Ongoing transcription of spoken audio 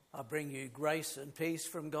I bring you grace and peace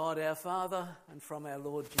from God our Father and from our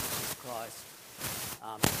Lord Jesus Christ.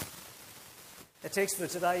 Amen. The text for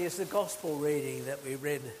today is the Gospel reading that we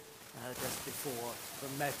read just before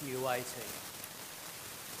from Matthew 18.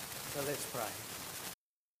 So let's pray.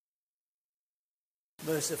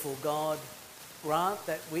 Merciful God, grant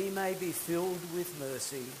that we may be filled with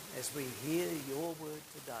mercy as we hear your word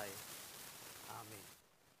today. Amen.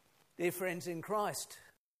 Dear friends in Christ,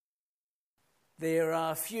 there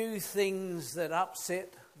are few things that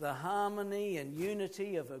upset the harmony and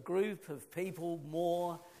unity of a group of people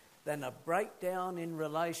more than a breakdown in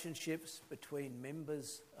relationships between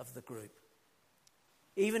members of the group.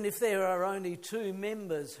 Even if there are only two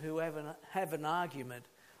members who have an argument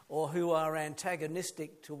or who are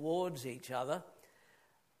antagonistic towards each other,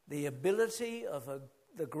 the ability of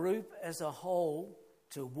the group as a whole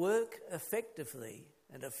to work effectively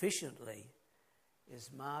and efficiently is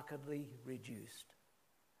markedly reduced.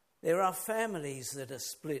 There are families that are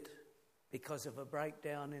split because of a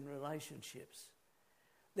breakdown in relationships.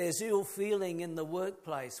 There's ill feeling in the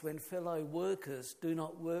workplace when fellow workers do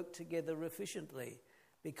not work together efficiently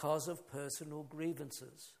because of personal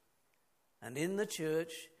grievances. And in the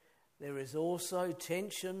church, there is also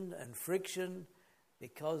tension and friction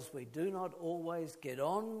because we do not always get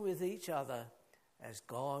on with each other as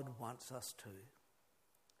God wants us to.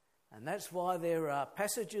 And that's why there are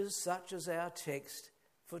passages such as our text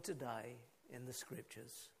for today in the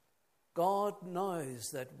Scriptures. God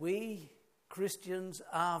knows that we Christians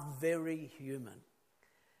are very human.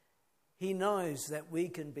 He knows that we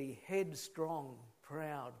can be headstrong,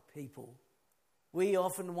 proud people. We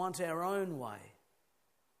often want our own way.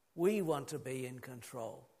 We want to be in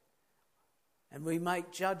control. And we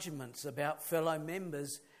make judgments about fellow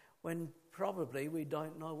members when probably we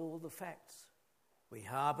don't know all the facts. We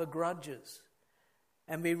harbour grudges,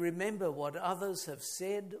 and we remember what others have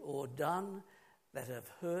said or done that have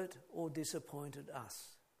hurt or disappointed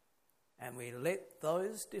us. And we let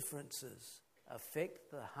those differences affect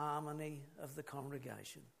the harmony of the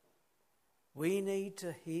congregation. We need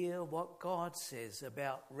to hear what God says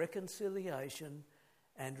about reconciliation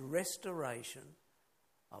and restoration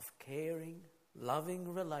of caring,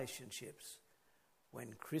 loving relationships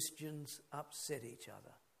when Christians upset each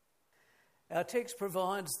other. Our text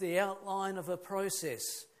provides the outline of a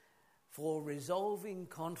process for resolving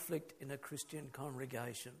conflict in a Christian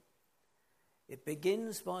congregation. It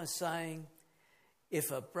begins by saying,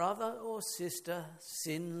 if a brother or sister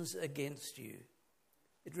sins against you.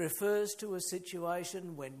 It refers to a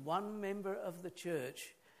situation when one member of the church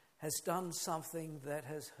has done something that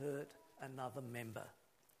has hurt another member.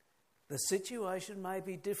 The situation may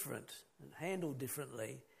be different and handled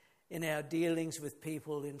differently in our dealings with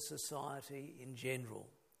people in society in general.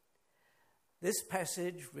 This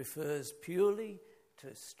passage refers purely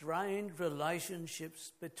to strained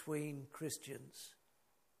relationships between Christians.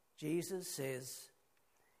 Jesus says,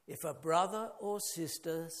 if a brother or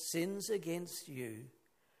sister sins against you,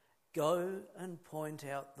 go and point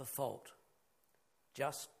out the fault,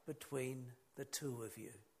 just between the two of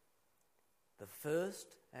you. The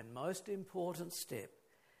first and most important step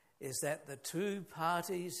is that the two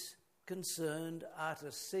parties concerned are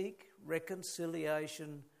to seek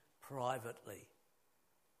reconciliation privately.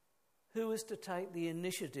 Who is to take the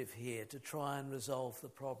initiative here to try and resolve the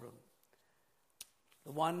problem?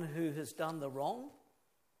 The one who has done the wrong?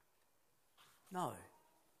 No.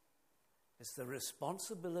 It's the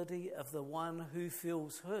responsibility of the one who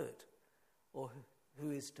feels hurt or who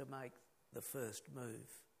is to make the first move.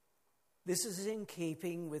 This is in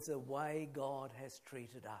keeping with the way God has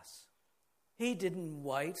treated us. He didn't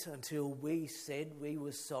wait until we said we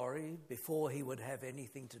were sorry before he would have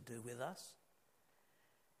anything to do with us.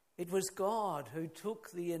 It was God who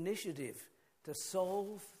took the initiative to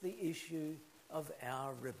solve the issue of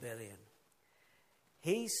our rebellion.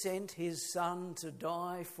 He sent his Son to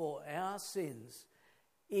die for our sins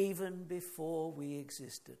even before we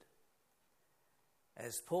existed.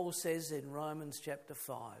 As Paul says in Romans chapter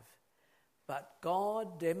 5, but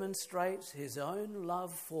God demonstrates his own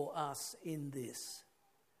love for us in this.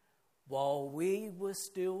 While we were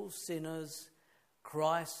still sinners,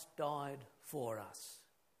 Christ died for us.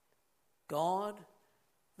 God,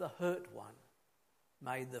 the hurt one,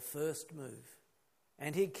 made the first move.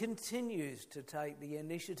 And he continues to take the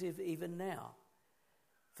initiative even now.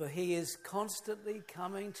 For he is constantly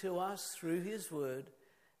coming to us through his word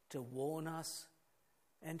to warn us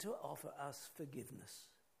and to offer us forgiveness.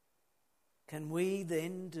 Can we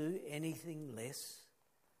then do anything less,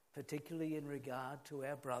 particularly in regard to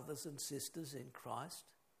our brothers and sisters in Christ?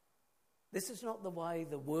 This is not the way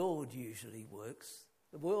the world usually works.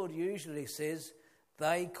 The world usually says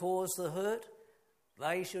they caused the hurt,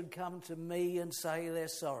 they should come to me and say they're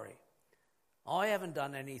sorry. I haven't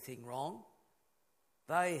done anything wrong.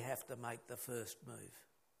 They have to make the first move.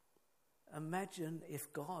 Imagine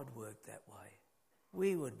if God worked that way.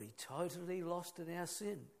 We would be totally lost in our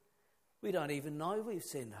sin. We don't even know we've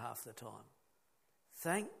sinned half the time.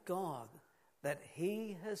 Thank God that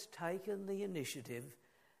he has taken the initiative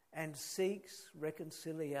and seeks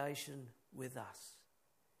reconciliation with us.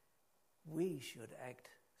 We should act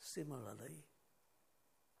similarly.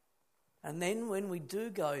 And then when we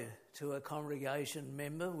do go to a congregation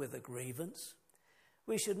member with a grievance,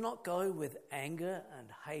 we should not go with anger and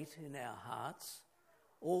hate in our hearts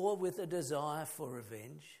or with a desire for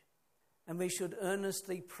revenge. And we should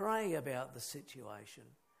earnestly pray about the situation,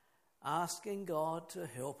 asking God to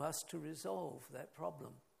help us to resolve that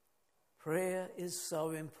problem. Prayer is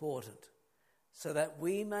so important so that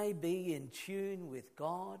we may be in tune with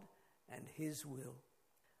God and his will.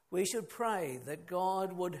 We should pray that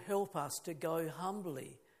God would help us to go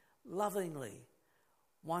humbly, lovingly,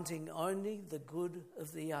 wanting only the good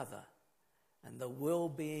of the other and the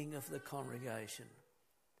well-being of the congregation.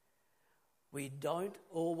 We don't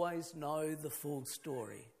always know the full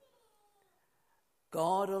story.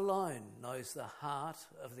 God alone knows the heart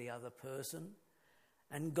of the other person,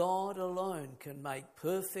 and God alone can make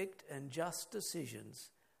perfect and just decisions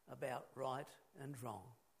about right and wrong.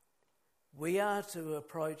 We are to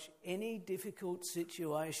approach any difficult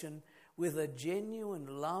situation with a genuine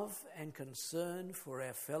love and concern for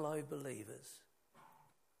our fellow believers.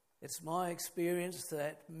 It's my experience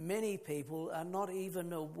that many people are not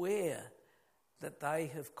even aware that they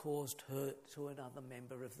have caused hurt to another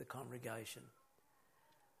member of the congregation.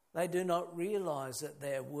 They do not realise that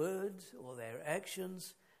their words or their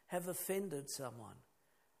actions have offended someone,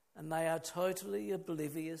 and they are totally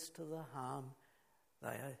oblivious to the harm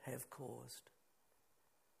they have caused.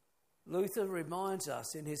 Luther reminds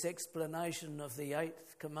us in his explanation of the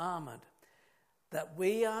 8th commandment that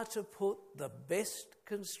we are to put the best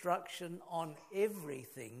construction on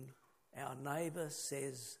everything our neighbour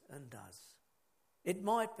says and does. It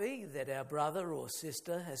might be that our brother or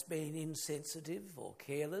sister has been insensitive or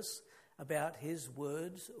careless about his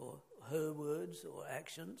words or her words or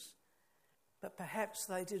actions, but perhaps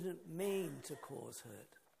they didn't mean to cause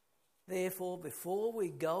hurt. Therefore, before we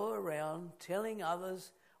go around telling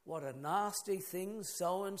others what a nasty thing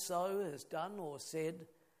so-and-so has done or said,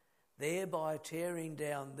 thereby tearing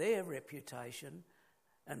down their reputation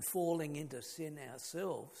and falling into sin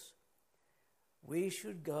ourselves, we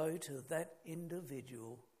should go to that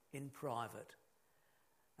individual in private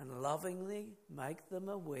and lovingly make them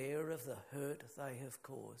aware of the hurt they have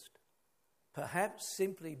caused. Perhaps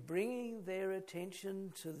simply bringing their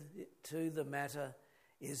attention to the matter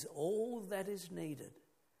is all that is needed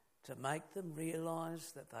to make them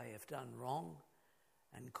realise that they have done wrong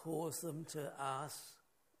and cause them to ask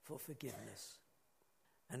for forgiveness.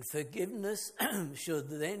 And forgiveness should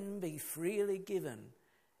then be freely given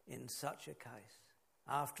in such a case.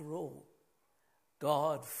 After all,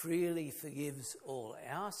 God freely forgives all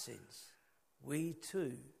our sins. We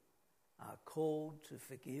too are called to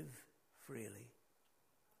forgive freely.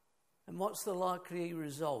 And what's the likely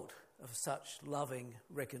result of such loving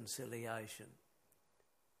reconciliation?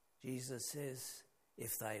 Jesus says,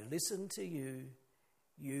 if they listen to you,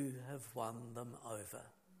 you have won them over.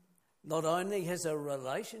 Not only has a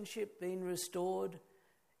relationship been restored,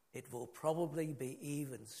 it will probably be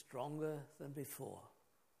even stronger than before.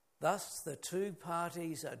 Thus, the two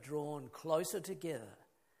parties are drawn closer together,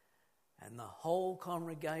 and the whole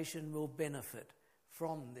congregation will benefit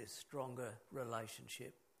from this stronger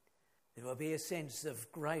relationship. There will be a sense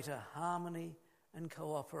of greater harmony and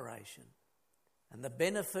cooperation, and the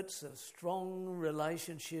benefits of strong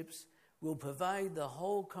relationships will pervade the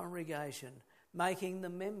whole congregation, making the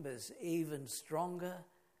members even stronger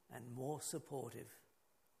and more supportive.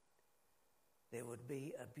 There would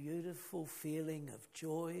be a beautiful feeling of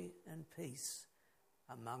joy and peace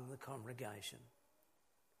among the congregation.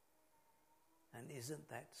 And isn't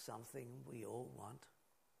that something we all want?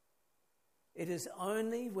 It is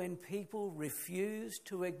only when people refuse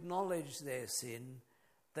to acknowledge their sin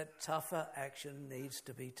that tougher action needs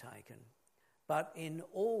to be taken. But in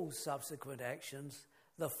all subsequent actions,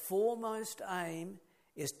 the foremost aim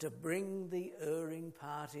is to bring the erring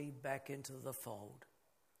party back into the fold.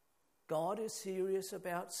 God is serious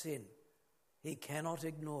about sin. He cannot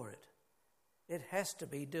ignore it. It has to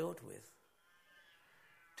be dealt with.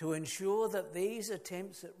 To ensure that these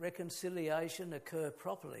attempts at reconciliation occur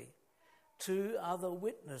properly, 2 other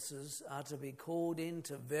witnesses are to be called in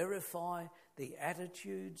to verify the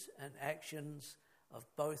attitudes and actions of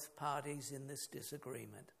both parties in this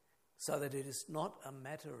disagreement, so that it is not a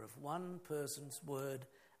matter of one person's word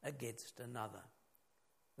against another.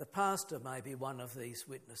 The pastor may be one of these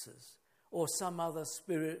witnesses, or some other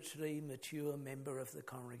spiritually mature member of the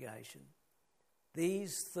congregation.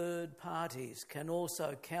 These third parties can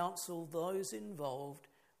also counsel those involved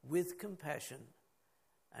with compassion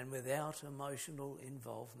and without emotional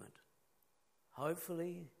involvement.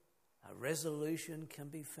 Hopefully, a resolution can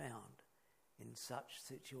be found in such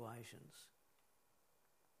situations.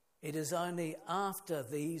 It is only after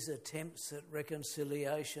these attempts at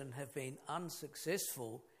reconciliation have been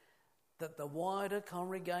unsuccessful that the wider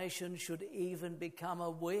congregation should even become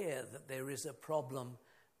aware that there is a problem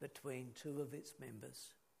between two of its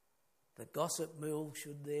members. The gossip mill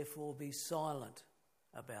should therefore be silent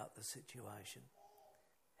about the situation.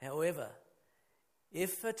 However,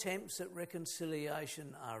 if attempts at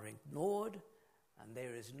reconciliation are ignored and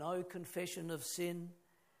there is no confession of sin,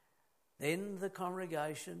 then the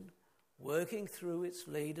congregation, working through its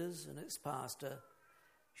leaders and its pastor,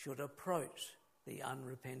 should approach the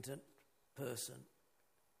unrepentant person.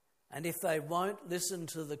 And if they won't listen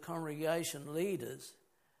to the congregation leaders,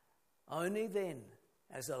 only then,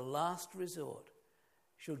 as a last resort,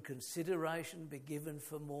 should consideration be given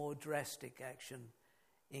for more drastic action,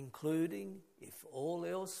 including, if all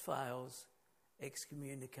else fails,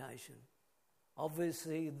 excommunication.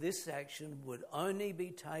 Obviously, this action would only be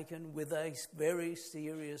taken with a very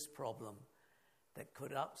serious problem that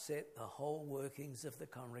could upset the whole workings of the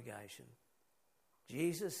congregation.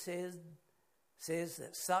 Jesus says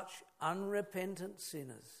that such unrepentant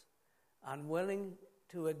sinners, unwilling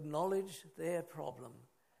to acknowledge their problem,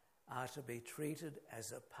 are to be treated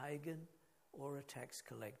as a pagan or a tax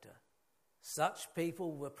collector. Such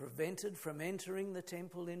people were prevented from entering the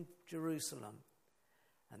temple in Jerusalem,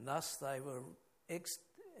 and thus they were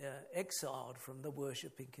exiled from the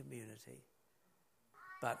worshipping community.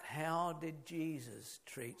 But how did Jesus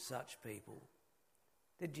treat such people?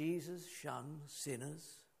 Did Jesus shun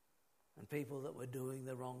sinners and people that were doing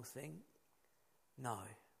the wrong thing? No.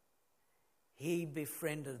 He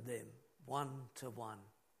befriended them one-to-one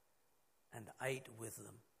and ate with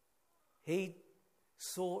them. He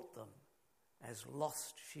sought them as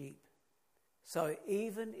lost sheep. So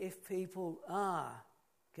even if people are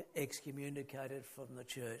excommunicated from the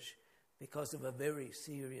church because of a very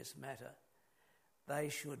serious matter, they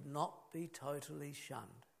should not be totally shunned.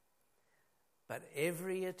 But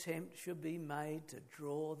every attempt should be made to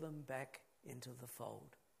draw them back into the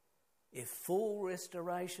fold. If full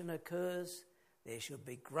restoration occurs, there should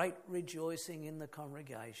be great rejoicing in the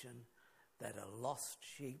congregation that a lost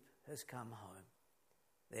sheep has come home.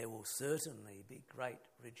 There will certainly be great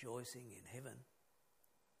rejoicing in heaven.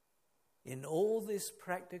 In all this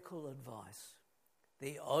practical advice,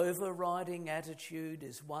 the overriding attitude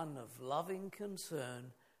is one of loving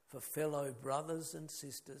concern for fellow brothers and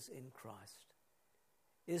sisters in Christ.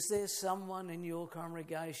 Is there someone in your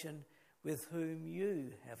congregation with whom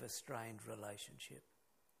you have a strained relationship?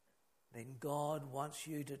 Then God wants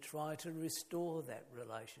you to try to restore that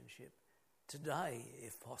relationship today,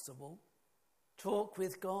 if possible. Talk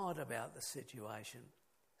with God about the situation.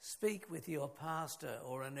 Speak with your pastor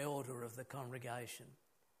or an elder of the congregation.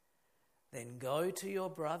 Then go to your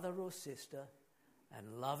brother or sister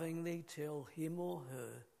and lovingly tell him or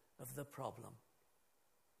her of the problem.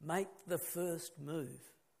 Make the first move.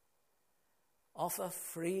 Offer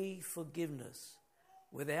free forgiveness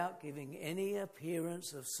without giving any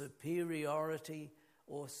appearance of superiority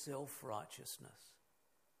or self-righteousness.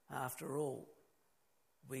 After all,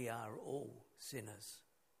 we are all sinners.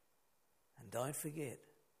 And don't forget,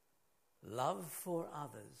 love for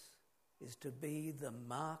others is to be the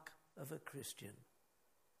mark of a Christian,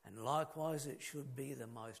 and likewise it should be the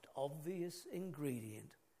most obvious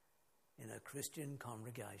ingredient in a Christian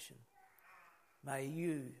congregation. May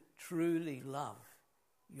you truly love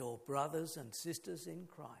your brothers and sisters in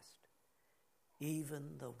Christ,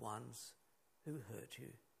 even the ones who hurt you.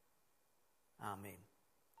 Amen.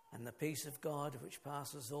 And the peace of God, which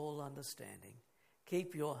passes all understanding,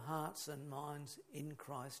 keep your hearts and minds in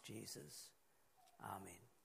Christ Jesus. Amen.